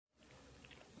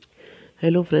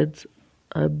Hello, friends.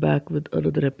 I'm back with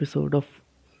another episode of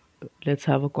Let's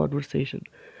Have a Conversation.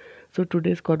 So,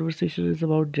 today's conversation is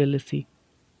about jealousy.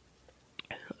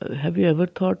 Have you ever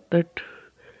thought that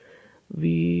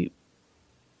we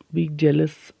being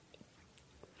jealous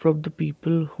from the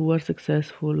people who are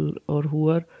successful or who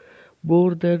are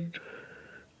more than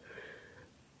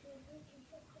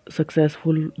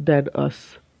successful than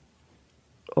us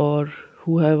or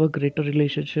who have a greater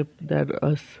relationship than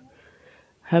us?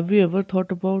 Have we ever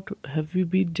thought about have we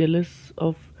been jealous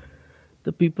of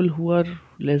the people who are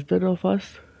less than of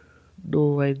us?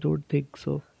 No, I don't think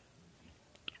so.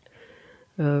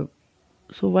 Uh,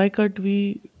 so why can't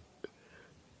we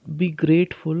be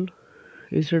grateful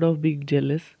instead of being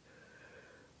jealous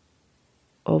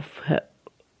of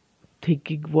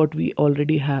thinking what we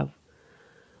already have?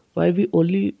 Why we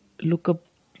only look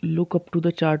up to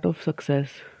the chart of success?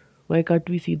 Why can't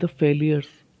we see the failures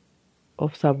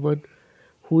of someone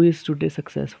who is today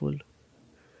successful?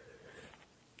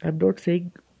 I'm not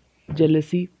saying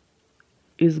jealousy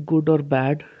is good or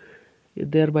bad.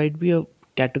 There might be a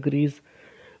categories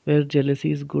where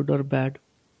jealousy is good or bad,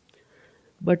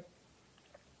 but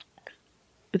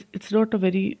it's not a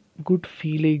very good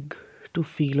feeling to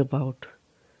feel about.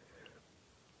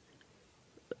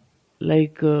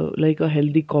 Like a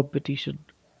healthy competition.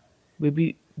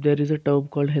 Maybe there is a term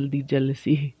called healthy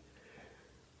jealousy.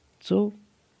 So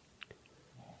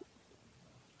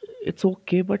it's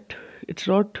okay, but it's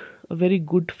not a very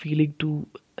good feeling to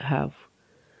have.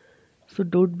 So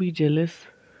don't be jealous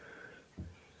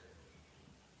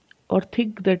or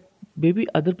think that maybe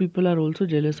other people are also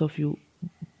jealous of you.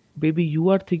 Maybe you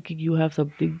are thinking you have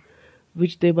something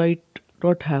which they might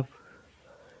not have.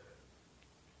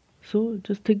 So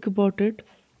just think about it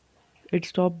and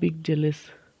stop being jealous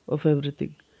of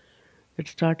everything and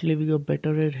start living a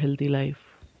better and healthy life.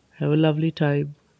 Have a lovely time.